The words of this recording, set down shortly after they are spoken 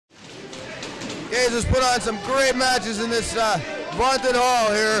Geza's put on some great matches in this vaunted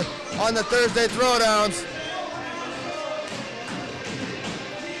hall here on the Thursday Throwdowns.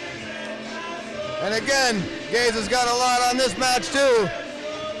 And again, Geza's got a lot on this match too.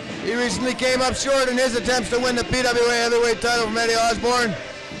 He recently came up short in his attempts to win the PWA heavyweight title from Eddie Osborne.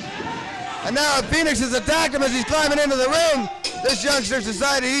 And now Fenix has attacked him as he's climbing into the ring. This youngster's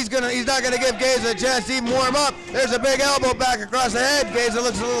decided he's not gonna give Geza a chance to even warm up. There's a big elbow back across the head. Geza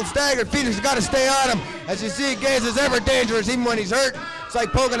looks a little staggered. Fenix has got to stay on him. As you see, Geza's ever dangerous even when he's hurt. It's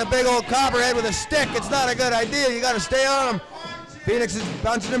like poking a big old copperhead with a stick. It's not a good idea. You got to stay on him. Fenix is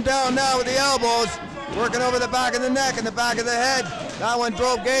punching him down now with the elbows, working over the back of the neck and the back of the head. That one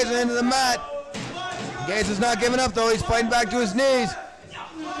drove Geza into the mat. Geza's not giving up though. He's fighting back to his knees.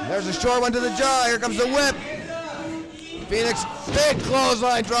 There's a short one to the jaw. Here comes the whip. Fenix, big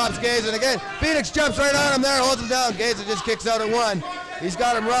clothesline, drops Geza. And again, Fenix jumps right on him there, holds him down. Geza just kicks out at one. He's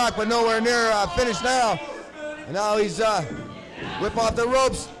got him rocked, but nowhere near finished now. And now he's whip off the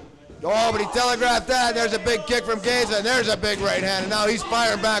ropes. Oh, but he telegraphed that. There's a big kick from Geza, and there's a big right hand. And now he's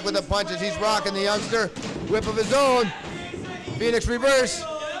firing back with the punches. He's rocking the youngster. Whip of his own. Fenix reverse.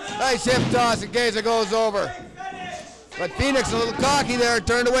 Nice hip toss, and Geza goes over. But Fenix a little cocky there,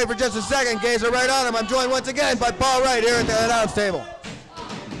 turned away for just a second. Geza right on him. I'm joined once again by Paul Wright here at the announce table.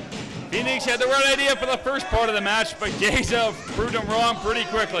 Phoenix had the right idea for the first part of the match, but Geza proved him wrong pretty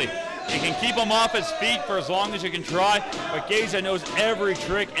quickly. You can keep him off his feet for as long as you can try, but Geza knows every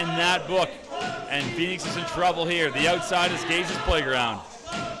trick in that book. And Fenix is in trouble here. The outside is Geza's playground.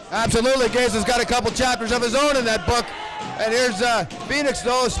 Absolutely, Geza's got a couple chapters of his own in that book. And here's Fenix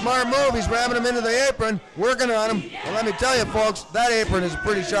though, smart move. He's ramming him into the apron, working on him. And let me tell you folks, that apron is a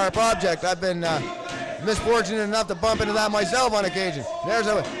pretty sharp object. I've been misfortunate enough to bump into that myself on occasion. There's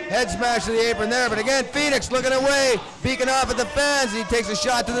a head smash to the apron there, but again, Fenix looking away, beaking off at the fans. He takes a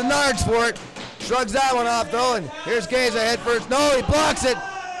shot to the nards for it. Shrugs that one off though, and here's Geza head first. No, he blocks it.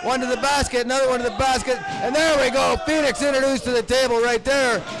 One to the basket, another one to the basket, and there we go. Fenix introduced to the table right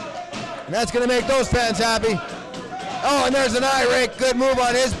there. And that's gonna make those fans happy. Oh, and there's an eye rake. Good move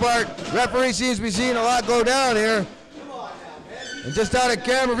on his part. Referee seems to be seeing a lot go down here. And just out of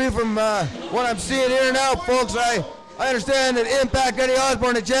camera view from what I'm seeing here now, folks, I understand that Impact Eddie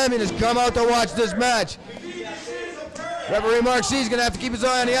Osborne, the champion, has come out to watch this match. Referee Mark C is going to have to keep his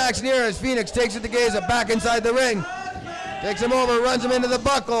eye on the action here as Fenix takes it to Geza back inside the ring. Takes him over, runs him into the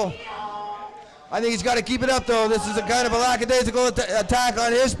buckle. I think he's got to keep it up, though. This is a kind of a lackadaisical attack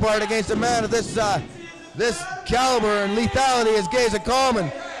on his part against a man of this caliber and lethality as Geza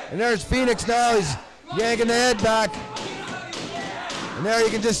Kalman. And there's Fenix now. He's yanking the head back. And there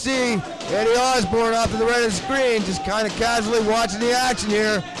you can just see Eddie Osborne off to the right of the screen, just kind of casually watching the action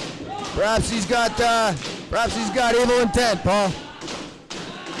here. Perhaps he's got evil intent, Paul.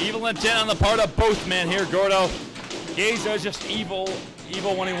 Evil intent on the part of both men here, Gordo. Geza is just evil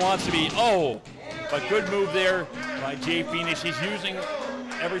when he wants to be. Oh, but good move there by Jay Fenix. He's using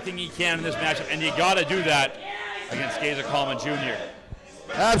everything he can in this matchup, and you got to do that against Geza Kalman Jr.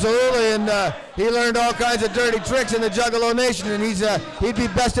 Absolutely, and he learned all kinds of dirty tricks in the Juggalo Nation, and he'd be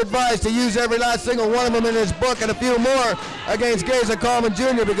best advised to use every last single one of them in his book and a few more against Geza Kalman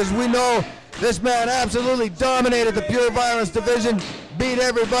Jr. because we know this man absolutely dominated the pure violence division, beat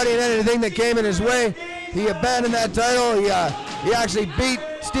everybody and anything that came in his way. He abandoned that title. He actually beat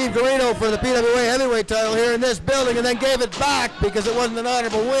Steve Garino for the PWA heavyweight title here in this building and then gave it back because it wasn't an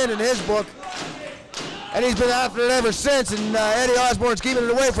honorable win in his book. And he's been after it ever since, and Eddie Osborne's keeping it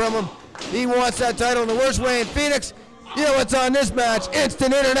away from him. He wants that title in the worst way. In Fenix, you know what's on this match?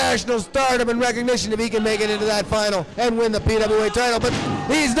 Instant international stardom and recognition if he can make it into that final and win the PWA title. But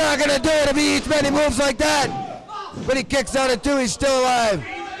he's not going to do it if he eats many moves like that. But he kicks out at two, he's still alive.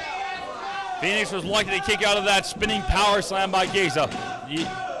 Fenix was lucky to kick out of that spinning power slam by Geza.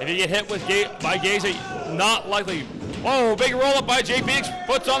 If you get hit by Geza, not likely. Whoa, big roll up by Jay Fenix,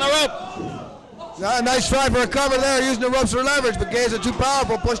 foot's on the rope. Nice try for a cover there, using the ropes for leverage, but Geza too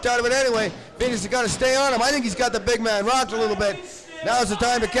powerful, pushed out of it anyway. Fenix has got to stay on him. I think he's got the big man rocked a little bit. Now's the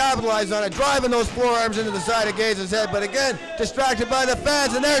time to capitalize on it, driving those forearms into the side of Geza's head, but again, distracted by the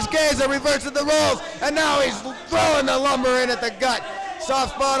fans, and there's Geza, reverses the rolls, and now he's throwing the lumber in at the gut.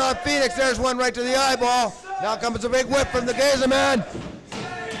 Soft spot on Fenix, there's one right to the eyeball. Now comes a big whip from the Geza man.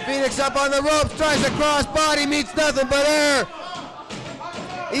 Fenix up on the ropes, tries to cross body, meets nothing but air.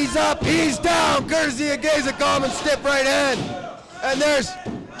 He's up, he's down, courtesy of Geza Kalman's stiff right hand. And there's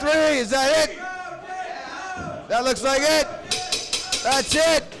three, is that it? That looks like it. That's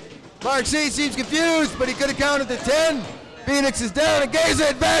it. Mark C seems confused, but he could have counted to 10. Fenix is down, and Geza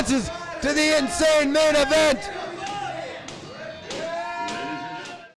advances to the insane main event.